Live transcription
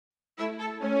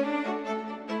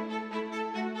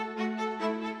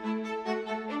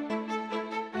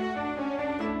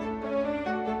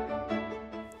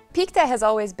Pictet has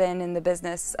always been in the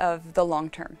business of the long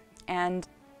term, and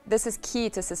this is key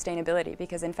to sustainability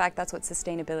because in fact that's what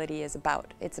sustainability is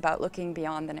about. It's about looking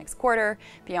beyond the next quarter,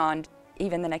 beyond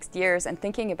even the next years, and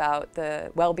thinking about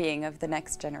the well-being of the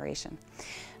next generation.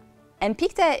 And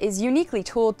Pictet is uniquely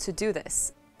tooled to do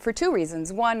this for two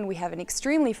reasons. One, we have an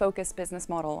extremely focused business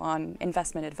model on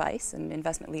investment advice and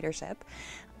investment leadership,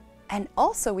 and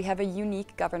also we have a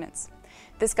unique governance.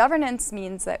 This governance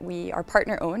means that we are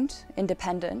partner-owned,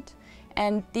 independent,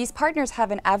 and these partners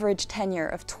have an average tenure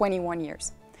of 21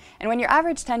 years. And when your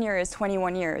average tenure is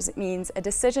 21 years, it means a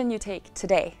decision you take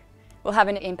today will have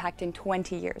an impact in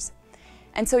 20 years.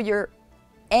 And so you're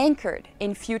anchored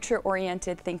in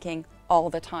future-oriented thinking all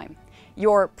the time.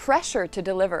 Your pressure to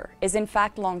deliver is in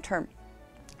fact long-term,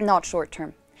 not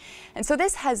short-term. And so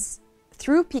this has,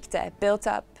 through Pictet, built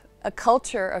up a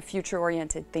culture of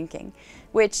future-oriented thinking,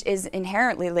 which is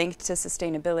inherently linked to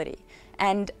sustainability,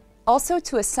 and also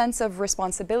to a sense of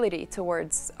responsibility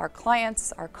towards our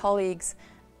clients, our colleagues,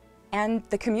 and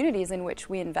the communities in which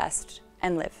we invest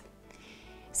and live.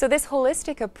 So this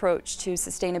holistic approach to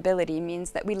sustainability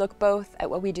means that we look both at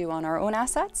what we do on our own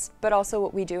assets, but also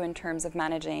what we do in terms of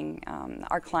managing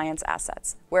our clients'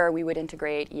 assets, where we would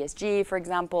integrate ESG, for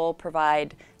example,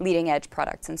 provide leading-edge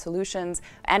products and solutions,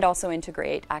 and also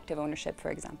integrate active ownership,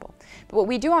 for example. But what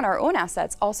we do on our own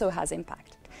assets also has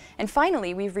impact. And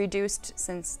finally, we've reduced,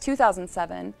 since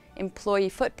 2007, employee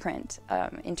footprint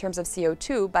in terms of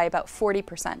CO2 by about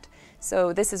 40%.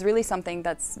 So this is really something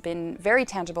that's been very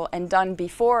tangible and done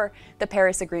before the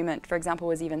Paris Agreement, for example,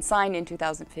 was even signed in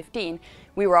 2015.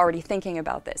 We were already thinking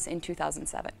about this in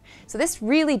 2007. So this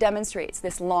really demonstrates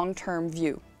this long-term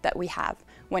view that we have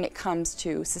when it comes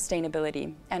to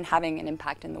sustainability and having an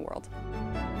impact in the world.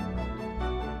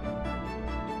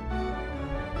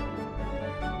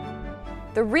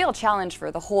 The real challenge for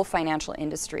the whole financial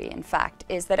industry, in fact,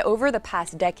 is that over the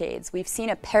past decades, we've seen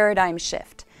a paradigm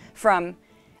shift from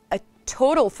a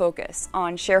total focus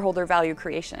on shareholder value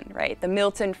creation, right? The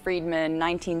Milton Friedman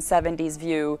 1970s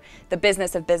view, the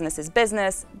business of business is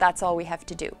business, that's all we have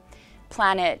to do.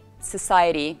 Planet,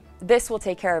 society, this will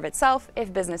take care of itself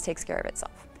if business takes care of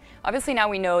itself. Obviously now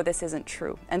we know this isn't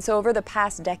true, and so over the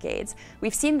past decades,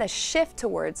 we've seen the shift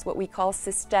towards what we call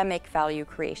systemic value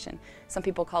creation. Some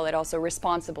people call it also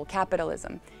responsible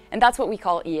capitalism, and that's what we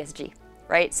call ESG,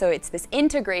 right? So it's this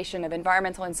integration of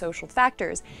environmental and social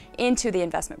factors into the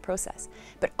investment process,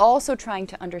 but also trying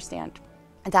to understand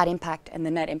that impact and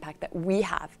the net impact that we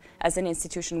have as an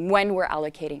institution when we're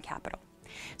allocating capital.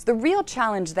 So the real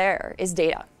challenge there is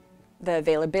data. The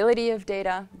availability of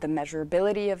data, the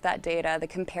measurability of that data, the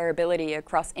comparability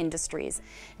across industries.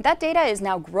 That data is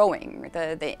now growing.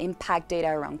 The impact data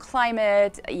around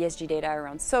climate, ESG data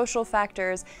around social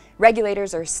factors.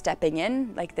 Regulators are stepping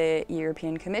in, like the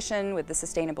European Commission with the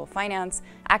Sustainable Finance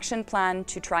Action Plan,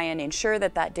 to try and ensure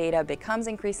that that data becomes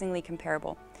increasingly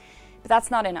comparable. But that's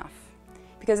not enough.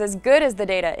 Because as good as the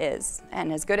data is,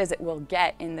 and as good as it will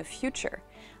get in the future,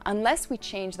 unless we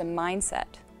change the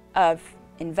mindset of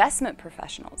investment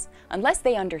professionals, unless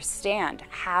they understand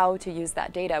how to use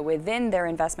that data within their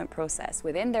investment process,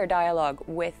 within their dialogue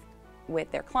with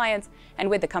their clients and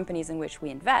with the companies in which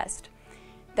we invest,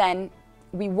 then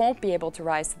we won't be able to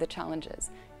rise to the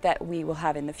challenges that we will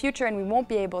have in the future, and we won't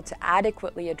be able to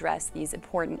adequately address these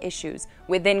important issues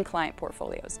within client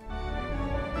portfolios.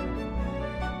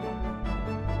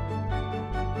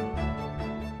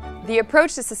 The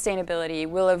approach to sustainability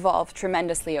will evolve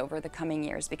tremendously over the coming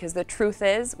years because the truth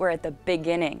is we're at the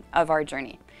beginning of our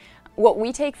journey. What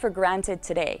we take for granted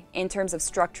today in terms of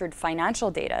structured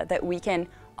financial data that we can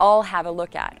all have a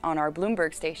look at on our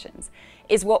Bloomberg stations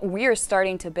is what we're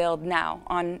starting to build now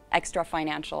on extra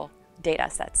financial data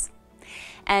sets.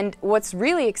 And what's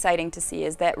really exciting to see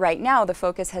is that right now the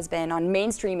focus has been on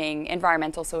mainstreaming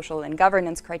environmental, social, and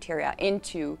governance criteria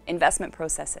into investment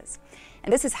processes.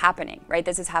 And this is happening, right?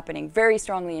 This is happening very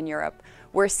strongly in Europe.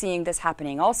 We're seeing this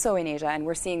happening also in Asia, and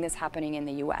we're seeing this happening in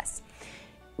the US.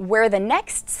 Where the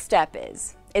next step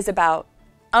is about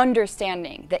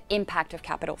understanding the impact of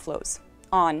capital flows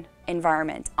on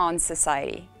environment, on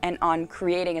society, and on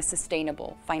creating a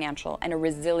sustainable financial and a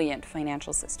resilient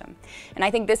financial system. And I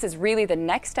think this is really the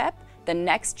next step, the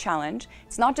next challenge.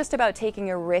 It's not just about taking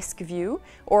a risk view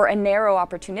or a narrow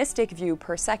opportunistic view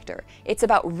per sector. It's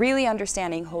about really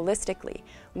understanding holistically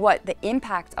what the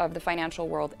impact of the financial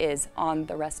world is on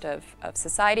the rest of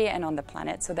society and on the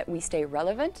planet, so that we stay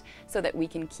relevant, so that we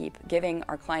can keep giving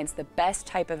our clients the best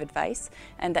type of advice,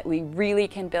 and that we really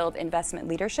can build investment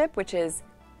leadership, which is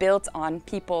built on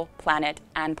people, planet,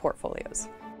 and portfolios.